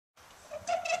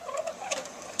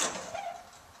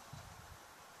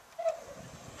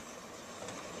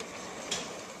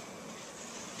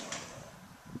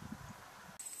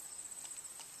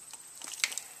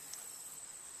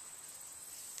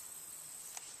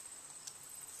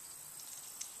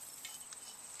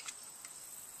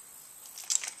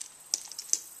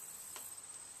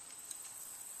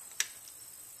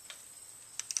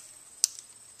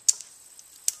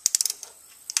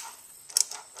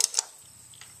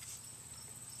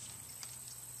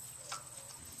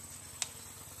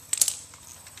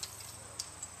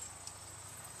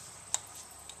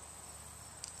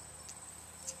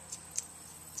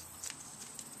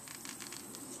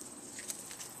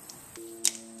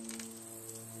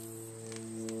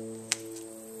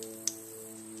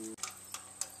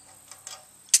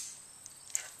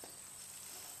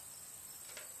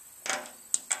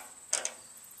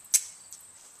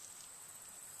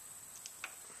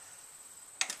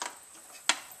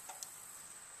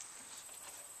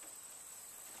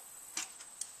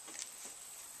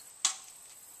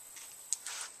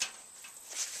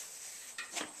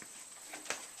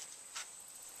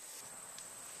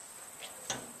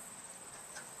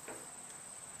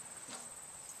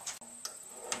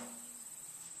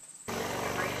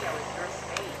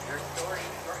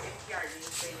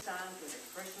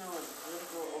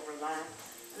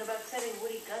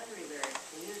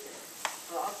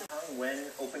then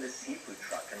opened a seafood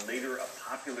truck and later a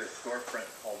popular storefront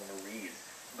called Marie's,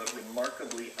 but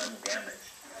remarkably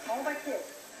undamaged. All my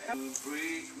kids.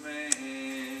 Break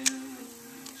man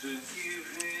to give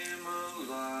him a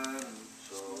line of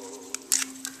talk.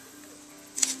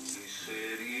 He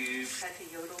said he Had to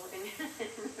yodel in.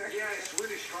 Yeah, it's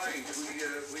really strange.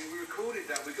 We recorded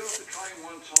that. We got off the train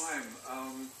one time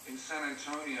in San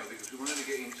Antonio because we wanted to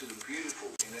get into the beautiful.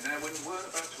 And now we weren't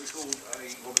about to record a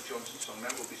Robert Johnson song.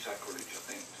 That would be sacrilege, I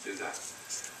think, to do that.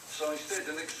 So instead,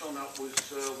 the next song up was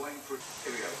waiting for.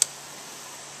 Here we go.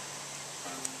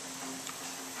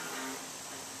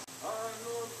 I'm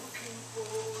not looking for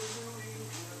New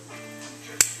England,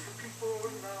 just looking for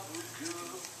another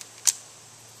girl.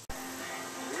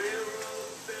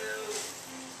 Railroad bell,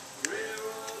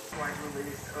 railroad. Wide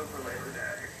release over Labor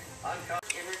Day.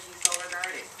 Energy solar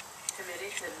garden.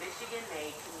 Committed to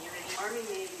Michigan-made community. Army,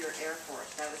 Navy, or Air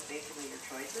Force. That was basically your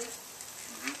choices.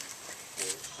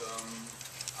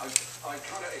 I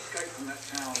kind of escaped from that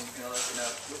town in a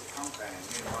little punk band.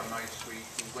 Me and my mates, we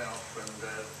went off and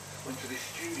went to this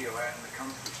studio out in the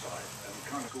countryside. And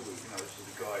kind of cool, this is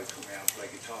the guy who taught me how to play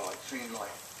guitar. It seemed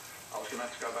like I was going to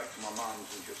have to go back to my mum's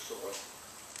and just sort of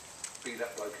be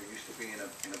that bloke who used to be in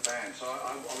a band. So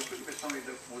I was looking for somebody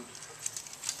that would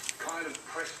kind of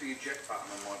press the eject button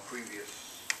on my previous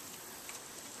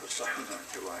persona,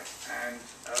 if you like. And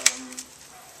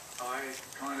I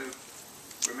kind of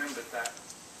remembered that,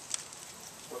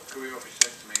 what the career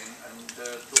officer said to me, and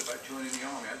thought about joining the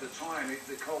army. At the time,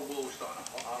 the Cold War was starting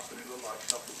to hot up, and it looked like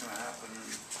stuff was going to happen,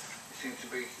 and it seemed to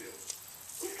be.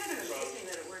 It's kind of amazing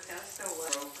that it worked out so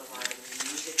well. Broke a lot of the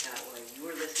music that way. You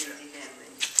were listening to him,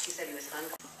 and he said he was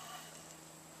hungry.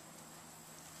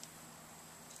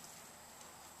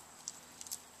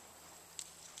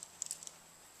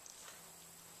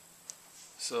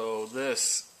 So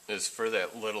this is for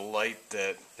that little light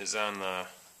that is on the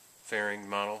fairing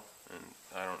model, and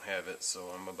I don't have it,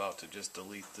 so I'm about to just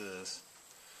delete this.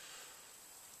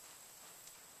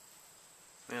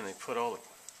 Man,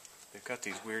 they've got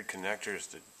these weird connectors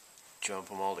to jump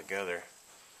them all together.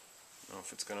 I don't know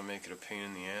if it's going to make it a pain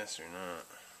in the ass or not.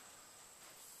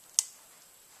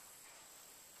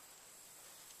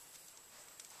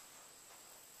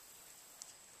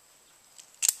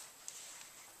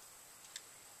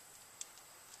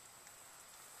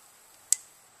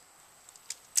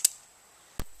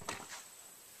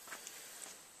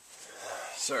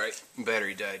 Sorry,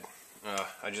 battery died.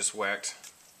 I just whacked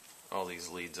all these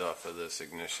leads off of this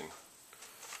ignition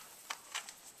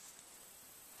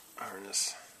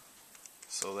harness.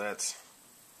 So that's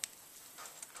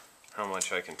how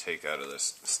much I can take out of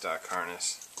this stock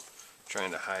harness.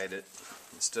 Trying to hide it.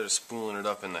 Instead of spooling it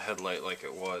up in the headlight like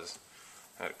it was,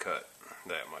 I had to cut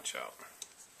that much out.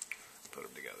 Put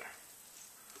them together.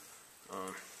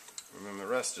 And then the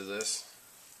rest of this,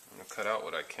 I'm going to cut out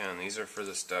what I can. These are for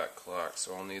the stock clock,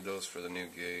 so I'll need those for the new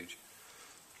gauge.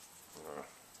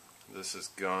 This is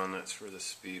gone, that's for the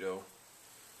speedo.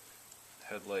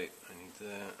 Headlight, I need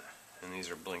that. And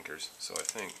these are blinkers, so I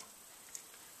think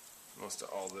most of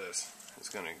all this is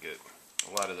going to get,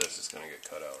 a lot of this is going to get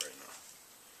cut out right now.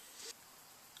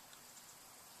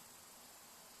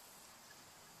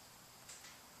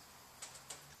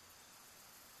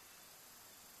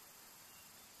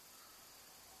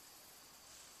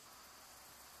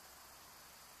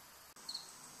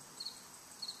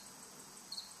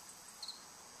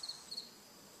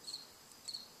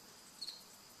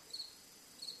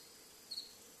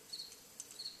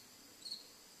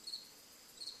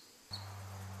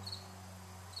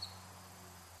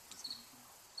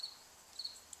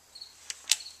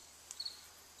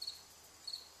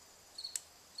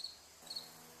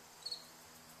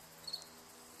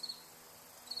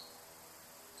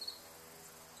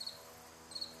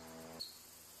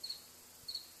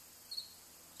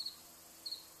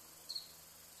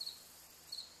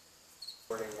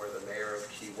 Where the mayor of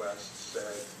Key West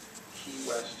said Key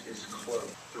West is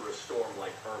closed through a storm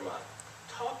like Irma.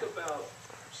 Talk about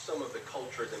some of the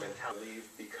culture, the mentality,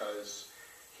 because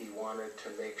he wanted to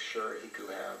make sure he could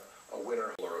have a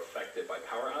winter are affected by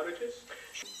power outages.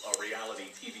 A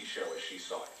reality TV show as she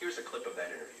saw it. Here's a clip of that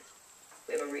interview.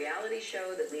 We have a reality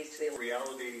show that leads to the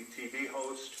Reality TV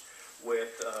host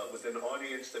with an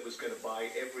audience that was going to buy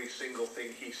every single thing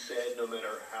he said, no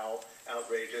matter how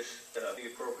outrageous, the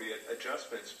appropriate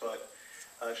adjustments. But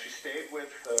she stayed with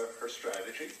her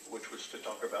strategy, which was to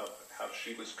talk about how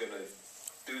she was going to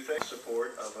do things.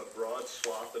 Support of a broad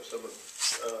swath of some of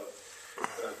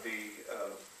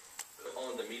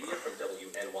on the media from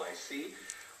WNYC.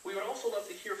 We would also love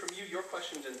to hear from you, your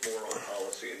questions and more on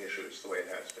policy and issues the way it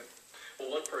has been.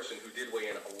 Well, one person who did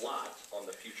weigh in a lot on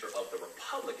the future of the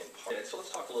Republican Party. So let's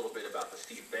talk a little bit about the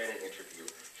Steve Bannon interview.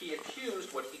 He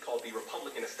accused what he called the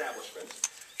Republican establishment,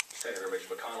 Senator Mitch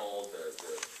McConnell, the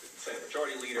Senate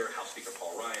Majority Leader, House Speaker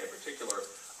Paul Ryan in particular,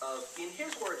 of, in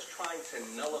his words, trying to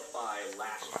nullify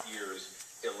last year's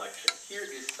election. Here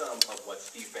is some of what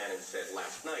Steve Bannon said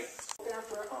last night. We look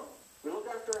after our own. We look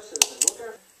after our citizens. We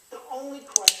look after the only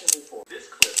question before. This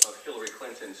clip of Hillary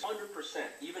Clinton's 100%,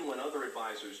 even when other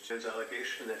advisors... His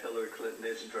allegation that Hillary Clinton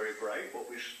isn't very bright. What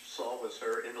we saw was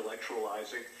her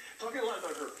intellectualizing, talking a lot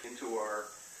about her into our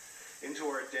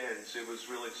dens. It was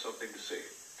really something to see.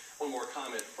 One more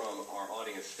comment from our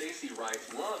audience. Stacy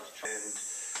writes, loved And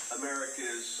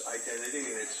America's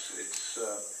identity, and it's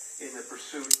in the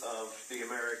pursuit of the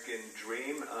American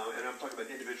dream, and I'm talking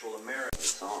about individual America.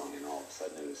 Song, and all of a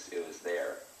sudden it was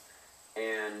there.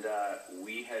 And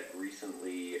we had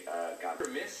recently got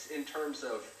remiss in terms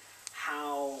of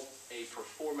how a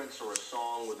performance or a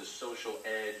song with a social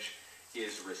edge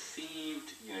is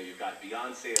received. You know, you've got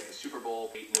Beyonce at the Super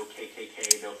Bowl, no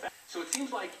KKK, no fat. So it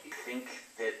seems like I think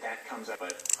that comes up,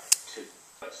 but to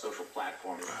a social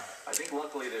platform. I think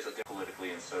luckily there's a politically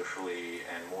and socially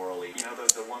and morally, you know,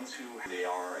 the ones who they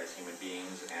are as human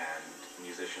beings and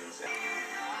musicians.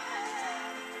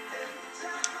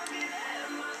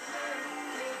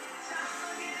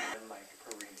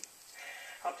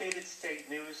 Updated state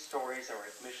news stories are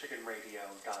at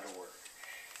MichiganRadio.org.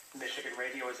 Michigan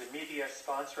Radio is a media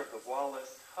sponsor of the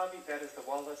Wallace Hubby. That is the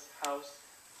Wallace House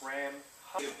Ram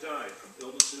Hubby. They have died from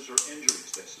illnesses or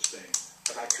injuries they sustained.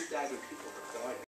 About 2,000 people have died.